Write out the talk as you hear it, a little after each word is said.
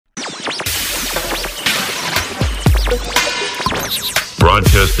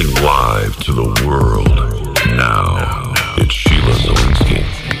Broadcasting live to the world. Now, it's Sheila Zilinsky.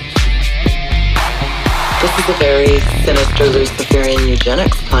 This is a very sinister Luciferian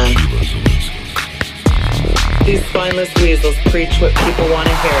eugenics plan. Sheila Zilinsky. These spineless weasels preach what people want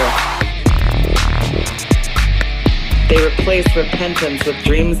to hear. They replace repentance with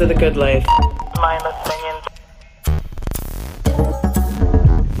dreams of the good life. Mindless minions.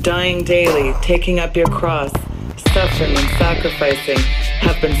 Dying daily, taking up your cross, suffering and sacrificing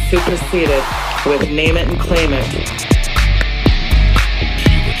have been superseded with name it and claim it.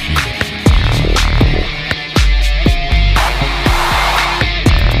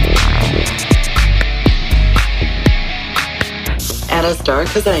 And as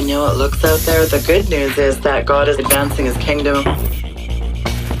dark as I know it looks out there, the good news is that God is advancing his kingdom.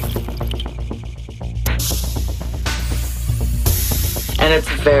 And it's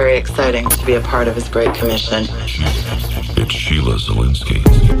very exciting to be a part of his great commission. It's Sheila Zilinsky.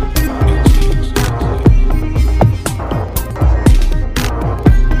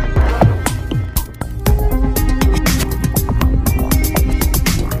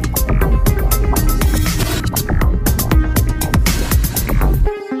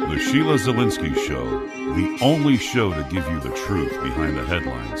 The Sheila Zilinsky Show, the only show to give you the truth behind the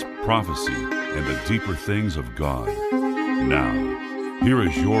headlines, prophecy, and the deeper things of God. Now, here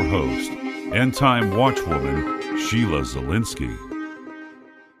is your host, end-time watchwoman, Sheila Zilinsky.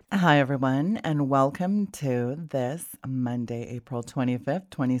 Hi, everyone, and welcome to this Monday, April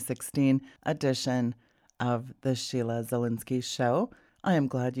 25th, 2016 edition of the Sheila Zilinsky Show. I am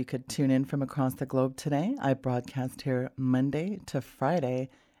glad you could tune in from across the globe today. I broadcast here Monday to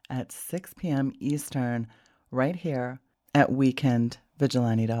Friday at 6 p.m. Eastern, right here at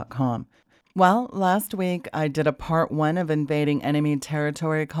weekendvigilante.com. Well, last week I did a part 1 of Invading Enemy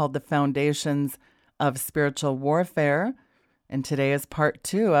Territory called The Foundations of Spiritual Warfare. And today is part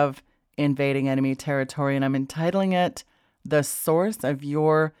 2 of Invading Enemy Territory. And I'm entitling it The Source of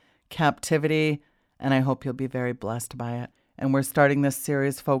Your Captivity. And I hope you'll be very blessed by it. And we're starting this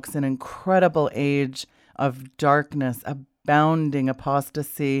series, folks, an incredible age of darkness, abounding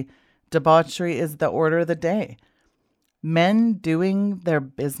apostasy. Debauchery is the order of the day. Men doing their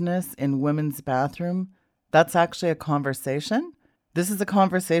business in women's bathroom, that's actually a conversation. This is a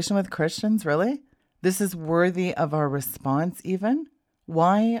conversation with Christians, really? This is worthy of our response even?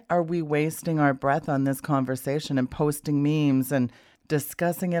 Why are we wasting our breath on this conversation and posting memes and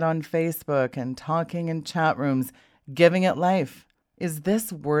discussing it on Facebook and talking in chat rooms, giving it life? Is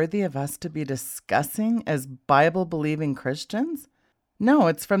this worthy of us to be discussing as Bible-believing Christians? No,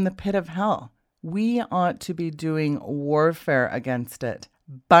 it's from the pit of hell. We ought to be doing warfare against it,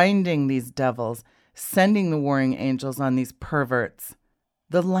 binding these devils, sending the warring angels on these perverts.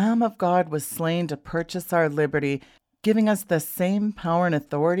 The Lamb of God was slain to purchase our liberty, giving us the same power and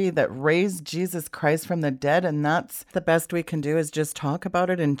authority that raised Jesus Christ from the dead, and that's the best we can do is just talk about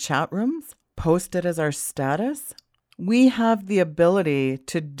it in chat rooms, post it as our status. We have the ability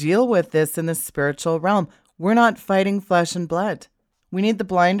to deal with this in the spiritual realm. We're not fighting flesh and blood. We need the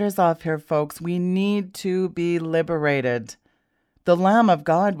blinders off here, folks. We need to be liberated. The Lamb of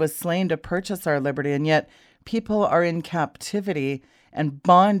God was slain to purchase our liberty, and yet people are in captivity and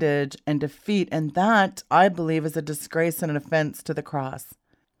bondage and defeat, and that, I believe, is a disgrace and an offense to the cross.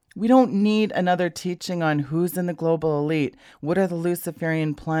 We don't need another teaching on who's in the global elite. What are the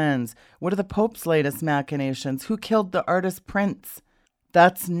Luciferian plans? What are the Pope's latest machinations? Who killed the artist Prince?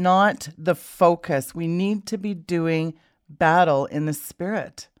 That's not the focus. We need to be doing battle in the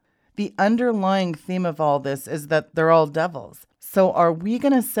spirit. The underlying theme of all this is that they're all devils. So are we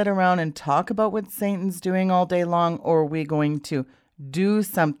going to sit around and talk about what Satan's doing all day long, or are we going to do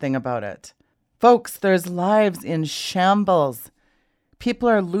something about it? Folks, there's lives in shambles. People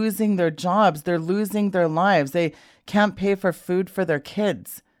are losing their jobs. They're losing their lives. They can't pay for food for their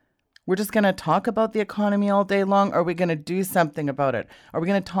kids. We're just going to talk about the economy all day long, or are we going to do something about it? Are we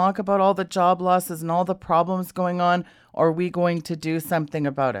going to talk about all the job losses and all the problems going on, or are we going to do something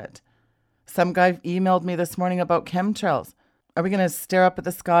about it? Some guy emailed me this morning about chemtrails. Are we going to stare up at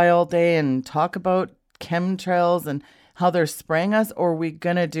the sky all day and talk about chemtrails and how they're spraying us, or are we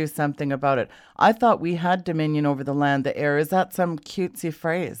going to do something about it? I thought we had dominion over the land, the air. Is that some cutesy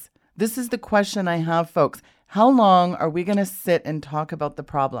phrase? This is the question I have, folks. How long are we going to sit and talk about the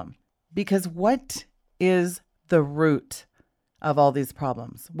problem? Because what is the root of all these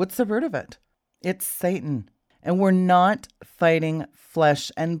problems? What's the root of it? It's Satan. And we're not fighting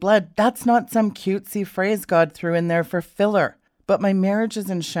flesh and blood. That's not some cutesy phrase God threw in there for filler. But my marriage is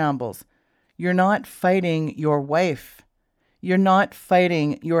in shambles. You're not fighting your wife. You're not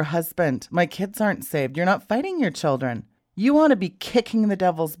fighting your husband. My kids aren't saved. You're not fighting your children. You want to be kicking the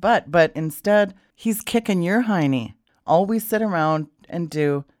devil's butt, but instead, he's kicking your hiney. All we sit around and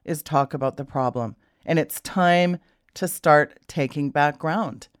do is talk about the problem. And it's time to start taking back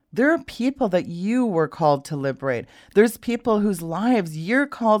ground. There are people that you were called to liberate. There's people whose lives you're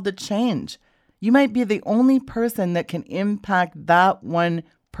called to change. You might be the only person that can impact that one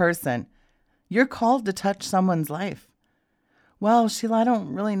person. You're called to touch someone's life. Well, Sheila, I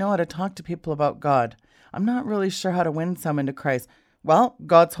don't really know how to talk to people about God. I'm not really sure how to win someone to Christ. Well,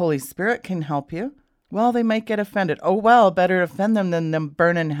 God's Holy Spirit can help you. Well, they might get offended. Oh, well, better offend them than them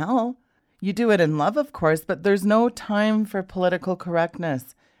burn in hell. You do it in love, of course, but there's no time for political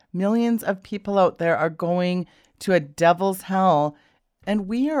correctness. Millions of people out there are going to a devil's hell, and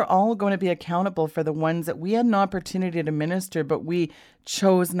we are all going to be accountable for the ones that we had an opportunity to minister, but we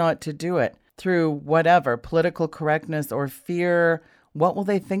chose not to do it through whatever, political correctness or fear. What will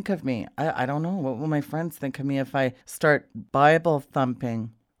they think of me? I don't know. What will my friends think of me if I start Bible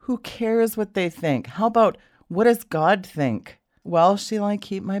thumping? Who cares what they think? How about, what does God think? Well, Sheila, I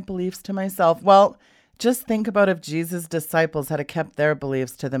keep my beliefs to myself. Well, just think about if Jesus' disciples had kept their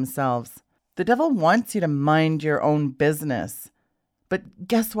beliefs to themselves. The devil wants you to mind your own business. But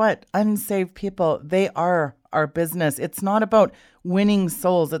guess what? Unsaved people, they are our business. It's not about winning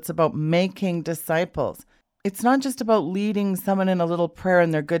souls. It's about making disciples. It's not just about leading someone in a little prayer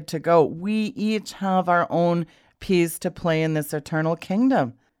and they're good to go. We each have our own piece to play in this eternal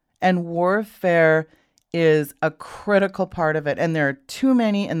kingdom. And warfare is a critical part of it. And there are too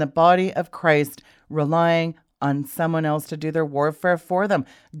many in the body of Christ relying on someone else to do their warfare for them.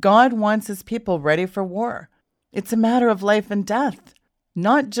 God wants his people ready for war. It's a matter of life and death,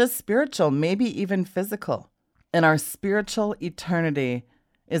 not just spiritual, maybe even physical. And our spiritual eternity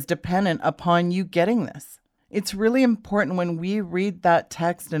is dependent upon you getting this. It's really important when we read that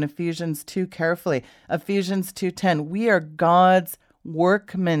text in Ephesians 2 carefully. Ephesians 2:10, we are God's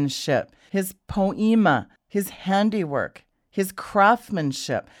workmanship, his poema, his handiwork, his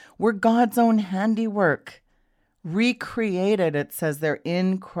craftsmanship. We're God's own handiwork. Recreated, it says there,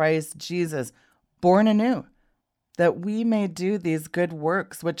 in Christ Jesus, born anew, that we may do these good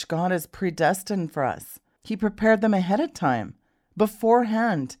works which God has predestined for us. He prepared them ahead of time,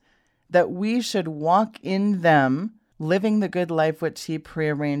 beforehand, that we should walk in them, living the good life which he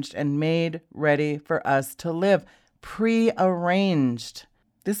prearranged and made ready for us to live. Prearranged.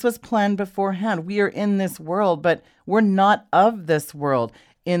 This was planned beforehand. We are in this world, but we're not of this world.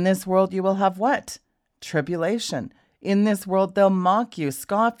 In this world, you will have what? Tribulation. In this world, they'll mock you,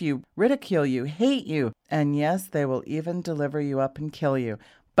 scoff you, ridicule you, hate you. And yes, they will even deliver you up and kill you.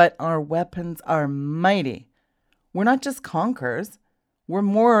 But our weapons are mighty. We're not just conquerors. We're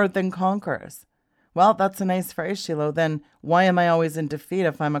more than conquerors. Well, that's a nice phrase, Sheila. Then why am I always in defeat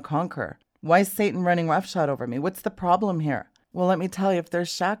if I'm a conqueror? Why is Satan running roughshod over me? What's the problem here? Well, let me tell you, if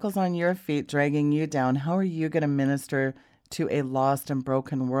there's shackles on your feet dragging you down, how are you going to minister to a lost and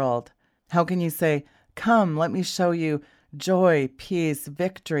broken world? How can you say, come, let me show you joy, peace,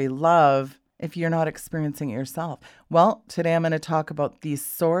 victory, love, if you're not experiencing it yourself? Well, today I'm going to talk about the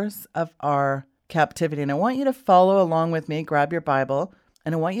source of our captivity. And I want you to follow along with me, grab your Bible,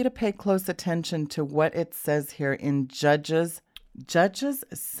 and I want you to pay close attention to what it says here in Judges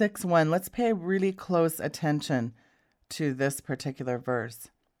 6:1. Let's pay really close attention to this particular verse.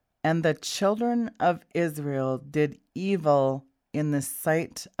 And the children of Israel did evil in the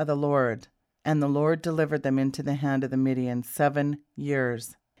sight of the Lord, and the Lord delivered them into the hand of the Midian 7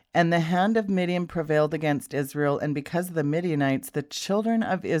 years. And the hand of Midian prevailed against Israel, and because of the Midianites, the children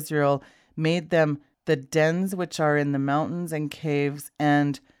of Israel made them the dens which are in the mountains and caves,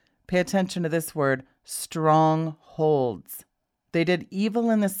 and, pay attention to this word, strongholds. They did evil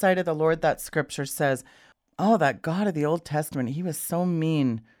in the sight of the Lord, that scripture says. Oh, that God of the Old Testament, he was so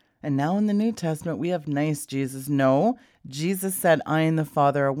mean. And now in the New Testament, we have nice Jesus. No, Jesus said, I and the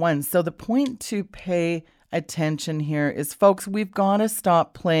Father are one. So the point to pay attention here is, folks, we've got to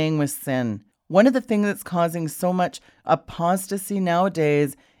stop playing with sin. One of the things that's causing so much apostasy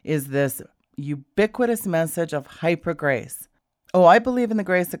nowadays is this ubiquitous message of hyper grace. Oh, I believe in the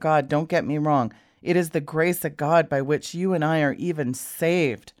grace of God. Don't get me wrong. It is the grace of God by which you and I are even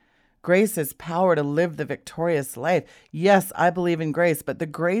saved. Grace is power to live the victorious life. Yes, I believe in grace, but the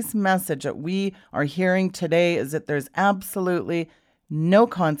grace message that we are hearing today is that there's absolutely no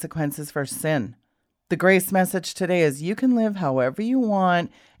consequences for sin. The grace message today is you can live however you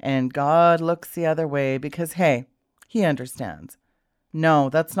want, and God looks the other way because, hey, he understands. No,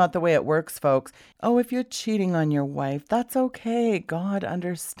 that's not the way it works, folks. Oh, if you're cheating on your wife, that's okay. God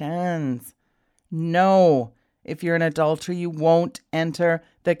understands. No, If you're in adultery, you won't enter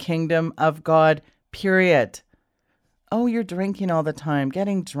the kingdom of God, period. Oh, you're drinking all the time,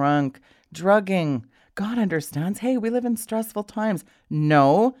 getting drunk, drugging. God understands. Hey, we live in stressful times.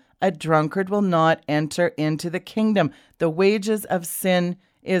 No, a drunkard will not enter into the kingdom. The wages of sin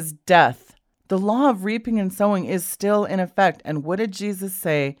is death. The law of reaping and sowing is still in effect. And what did Jesus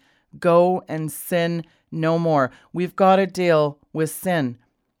say? Go and sin no more. We've got to deal with sin.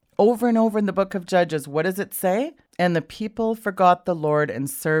 Over and over in the book of Judges, what does it say? And the people forgot the Lord and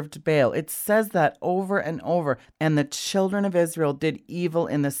served Baal. It says that over and over. And the children of Israel did evil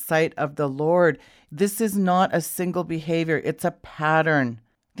in the sight of the Lord. This is not a single behavior. It's a pattern.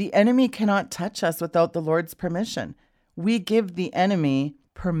 The enemy cannot touch us without the Lord's permission. We give the enemy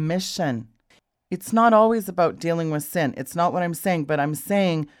permission. It's not always about dealing with sin. It's not what I'm saying, but I'm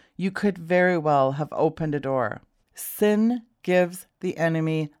saying you could very well have opened a door. Sin gives the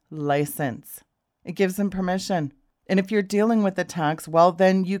enemy license. It gives him permission. And if you're dealing with attacks, well,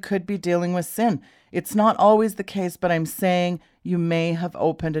 then you could be dealing with sin. It's not always the case, but I'm saying you may have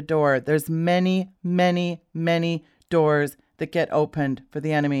opened a door. There's many, many, many doors that get opened for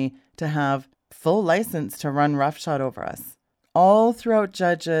the enemy to have full license to run roughshod over us. All throughout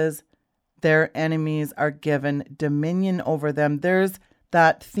Judges, their enemies are given dominion over them. There's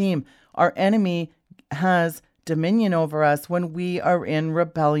that theme. Our enemy has dominion over us when we are in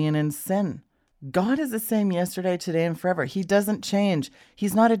rebellion and sin. God is the same yesterday, today, and forever. He doesn't change.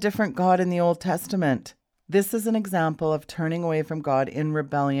 He's not a different God in the Old Testament. This is an example of turning away from God in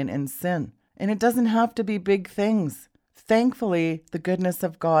rebellion and sin. And it doesn't have to be big things. Thankfully, the goodness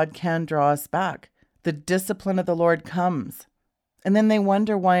of God can draw us back. The discipline of the Lord comes. And then they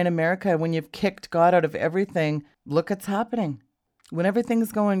wonder why in America, when you've kicked God out of everything, look what's happening. When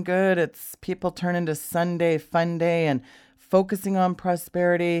everything's going good, it's people turn into Sunday fun day and focusing on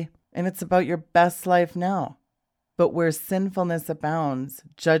prosperity. And it's about your best life now. But where sinfulness abounds,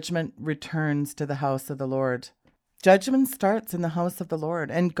 judgment returns to the house of the Lord. Judgment starts in the house of the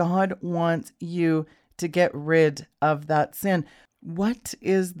Lord. And God wants you to get rid of that sin. What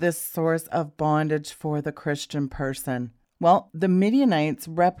is this source of bondage for the Christian person? Well, the Midianites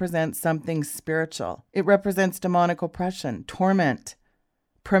represent something spiritual. It represents demonic oppression, torment,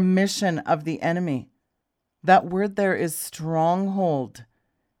 permission of the enemy. That word there is stronghold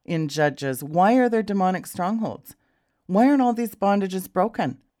in Judges. Why are there demonic strongholds? Why aren't all these bondages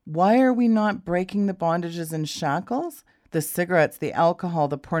broken? Why are we not breaking the bondages and shackles? The cigarettes, the alcohol,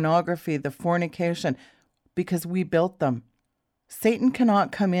 the pornography, the fornication, because we built them. Satan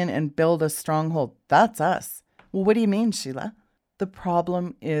cannot come in and build a stronghold. That's us. Well, what do you mean, Sheila? The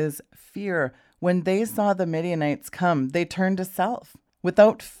problem is fear. When they saw the Midianites come, they turned to self.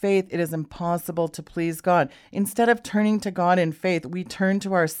 Without faith, it is impossible to please God. Instead of turning to God in faith, we turn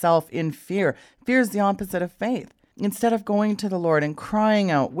to ourself in fear. Fear is the opposite of faith. Instead of going to the Lord and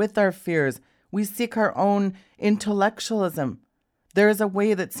crying out with our fears, we seek our own intellectualism. There is a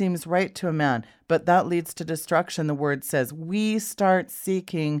way that seems right to a man, but that leads to destruction, the word says. We start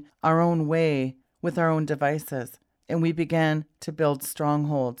seeking our own way with our own devices, and we began to build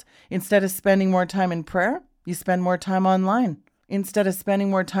strongholds. Instead of spending more time in prayer, you spend more time online. Instead of spending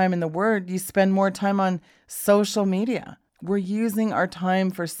more time in the Word, you spend more time on social media. We're using our time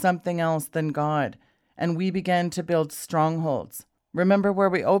for something else than God, and we began to build strongholds. Remember where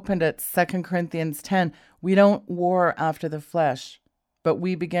we opened at 2 Corinthians 10. We don't war after the flesh, but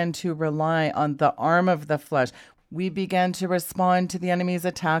we began to rely on the arm of the flesh. We began to respond to the enemy's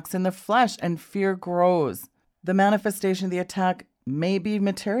attacks in the flesh, and fear grows. The manifestation of the attack may be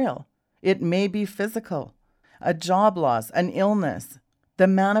material. It may be physical. A job loss, an illness. The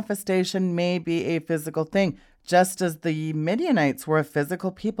manifestation may be a physical thing, just as the Midianites were a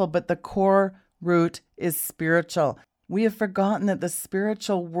physical people, but the core root is spiritual. We have forgotten that the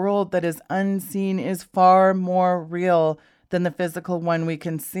spiritual world that is unseen is far more real than the physical one we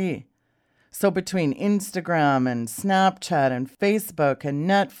can see. So between Instagram and Snapchat and Facebook and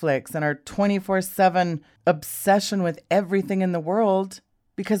Netflix and our 24/7 obsession with everything in the world,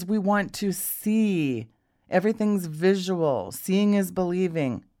 because we want to see, everything's visual, seeing is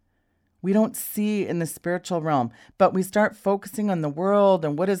believing. We don't see in the spiritual realm, but we start focusing on the world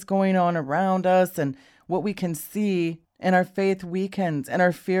and what is going on around us and what we can see, and our faith weakens and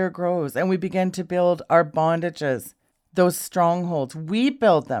our fear grows, and we begin to build our bondages. Those strongholds, we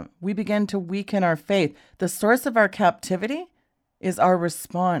build them. We begin to weaken our faith. The source of our captivity is our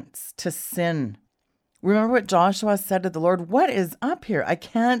response to sin. Remember what Joshua said to the Lord? What is up here? I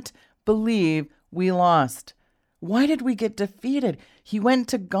can't believe we lost. Why did we get defeated? He went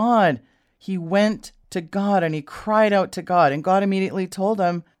to God. He went to God and he cried out to God. And God immediately told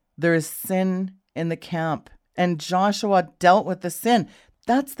him, there is sin in the camp. And Joshua dealt with the sin.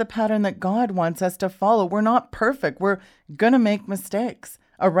 That's the pattern that God wants us to follow. We're not perfect. We're going to make mistakes.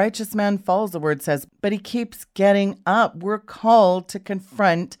 A righteous man falls, the word says, but he keeps getting up. We're called to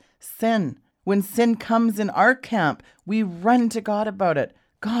confront sin. When sin comes in our camp, we run to God about it.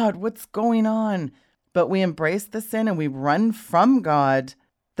 God, what's going on? But we embrace the sin and we run from God.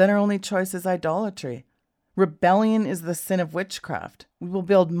 Then our only choice is idolatry. Rebellion is the sin of witchcraft. We will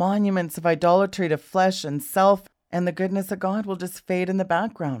build monuments of idolatry to flesh and self, and the goodness of God will just fade in the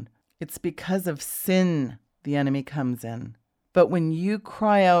background. It's because of sin the enemy comes in. But when you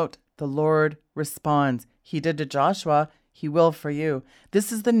cry out, the Lord responds. He did to Joshua, he will for you.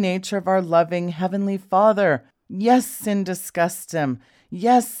 This is the nature of our loving Heavenly Father. Yes, sin disgusts him.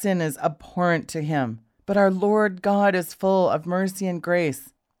 Yes, sin is abhorrent to him. But our Lord God is full of mercy and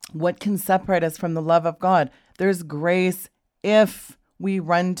grace. What can separate us from the love of God? There's grace if we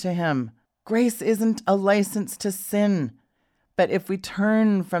run to him. Grace isn't a license to sin. But if we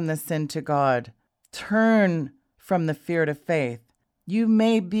turn from the sin to God, turn from the fear to faith, you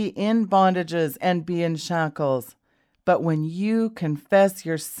may be in bondages and be in shackles. But when you confess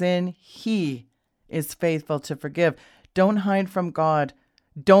your sin, he is faithful to forgive. Don't hide from God.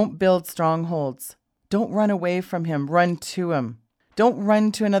 Don't build strongholds. Don't run away from him. Run to him. Don't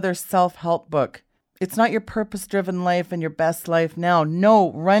run to another self-help book. It's not your purpose-driven life and your best life now.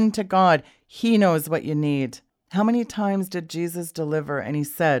 No, run to God. He knows what you need. How many times did Jesus deliver and he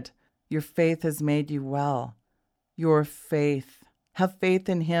said, your faith has made you well. Your faith. Have faith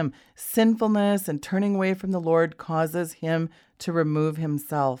in him. Sinfulness and turning away from the Lord causes him to remove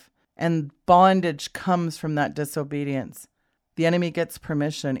himself. And bondage comes from that disobedience. The enemy gets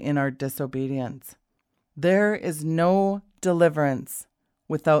permission in our disobedience. There is no deliverance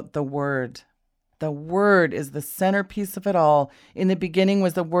without the Word. The Word is the centerpiece of it all. In the beginning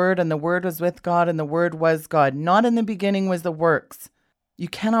was the Word, and the Word was with God, and the Word was God. Not in the beginning was the works. You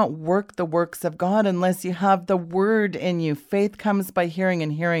cannot work the works of God unless you have the Word in you. Faith comes by hearing,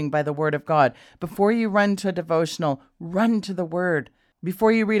 and hearing by the Word of God. Before you run to a devotional, run to the Word.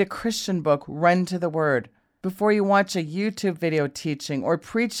 Before you read a Christian book, run to the Word. Before you watch a YouTube video teaching or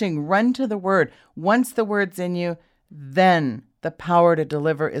preaching, run to the Word. Once the Word's in you, then the power to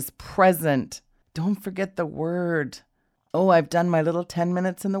deliver is present. Don't forget the Word. Oh, I've done my little 10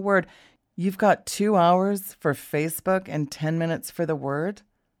 minutes in the Word. You've got 2 hours for Facebook and 10 minutes for the Word?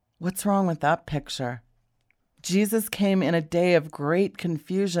 What's wrong with that picture? Jesus came in a day of great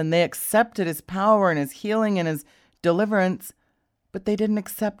confusion. They accepted his power and his healing and his deliverance, but they didn't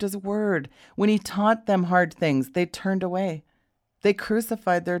accept his word. When he taught them hard things, they turned away. They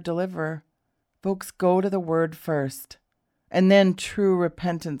crucified their deliverer. Folks, go to the word first, and then true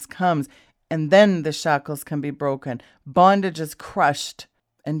repentance comes, and then the shackles can be broken. Bondage is crushed,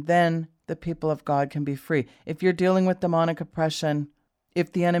 and then the people of God can be free. If you're dealing with demonic oppression,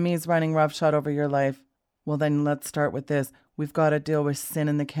 if the enemy is running roughshod over your life, well, then let's start with this. We've got to deal with sin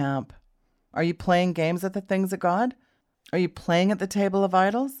in the camp. Are you playing games at the things of God? Are you playing at the table of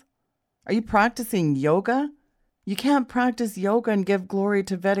idols? Are you practicing yoga? You can't practice yoga and give glory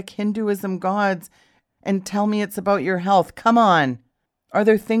to Vedic Hinduism gods and tell me it's about your health. Come on. Are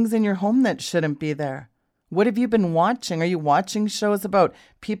there things in your home that shouldn't be there? What have you been watching? Are you watching shows about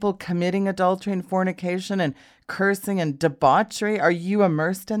people committing adultery and fornication and cursing and debauchery? Are you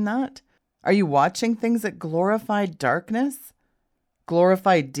immersed in that? Are you watching things that glorify darkness?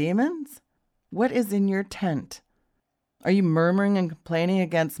 Glorify demons? What is in your tent? Are you murmuring and complaining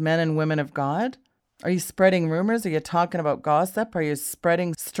against men and women of God? Are you spreading rumors? Are you talking about gossip? Are you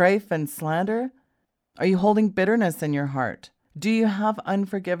spreading strife and slander? Are you holding bitterness in your heart? Do you have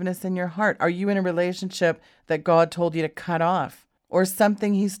unforgiveness in your heart? Are you in a relationship that God told you to cut off? Or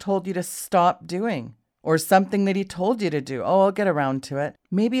something he's told you to stop doing? Or something that he told you to do? Oh, I'll get around to it.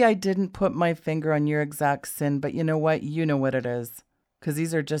 Maybe I didn't put my finger on your exact sin, but you know what? You know what it is. Because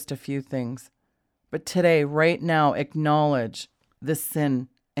these are just a few things. But today, right now, acknowledge the sin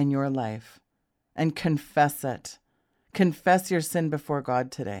in your life and confess it. Confess your sin before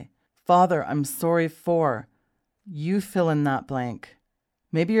God today. Father, I'm sorry for. You fill in that blank.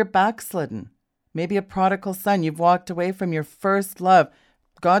 Maybe you're backslidden. Maybe a prodigal son. You've walked away from your first love.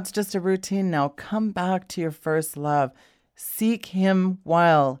 God's just a routine now. Come back to your first love. Seek him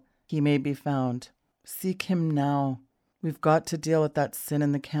while he may be found. Seek him now. We've got to deal with that sin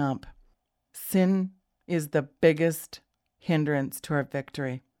in the camp. Sin is the biggest hindrance to our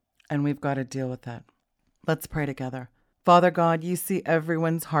victory, and we've got to deal with that. Let's pray together. Father God, you see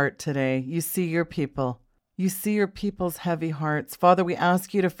everyone's heart today. You see your people. You see your people's heavy hearts. Father, we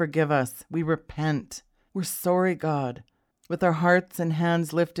ask you to forgive us. We repent. We're sorry, God. with our hearts and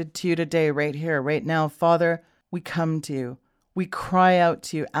hands lifted to you today, right here, right now. Father, we come to you. We cry out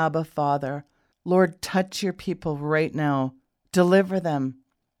to you, Abba, Father. Lord, touch your people right now. Deliver them,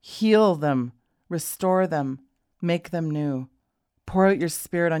 heal them, restore them, make them new. Pour out your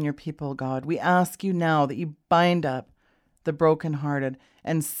Spirit on your people, God. We ask you now that you bind up the brokenhearted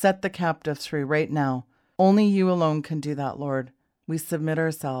and set the captives free right now. Only you alone can do that, Lord. We submit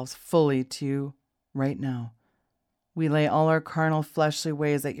ourselves fully to you right now. We lay all our carnal, fleshly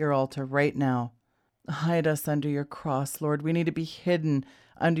ways at your altar right now. Hide us under your cross, Lord. We need to be hidden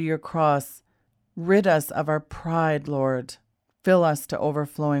under your cross. Rid us of our pride, Lord. Fill us to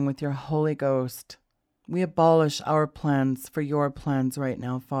overflowing with your Holy Ghost. We abolish our plans for your plans right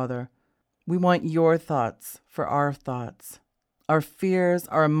now, Father. We want your thoughts for our thoughts. Our fears,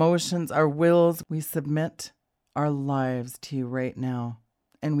 our emotions, our wills, we submit our lives to you right now.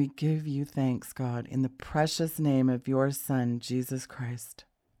 And we give you thanks, God, in the precious name of your Son, Jesus Christ.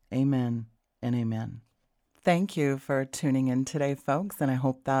 Amen and amen. Thank you for tuning in today, folks, and I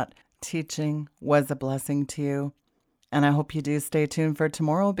hope that teaching was a blessing to you. And I hope you do stay tuned for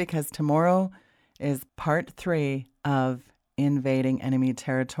tomorrow, because tomorrow is part 3 of Invading Enemy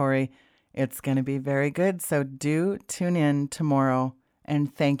Territory. It's going to be very good, so do tune in tomorrow.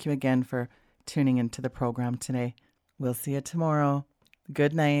 And thank you again for tuning into the program today. We'll see you tomorrow.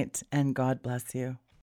 Good night, and God bless you.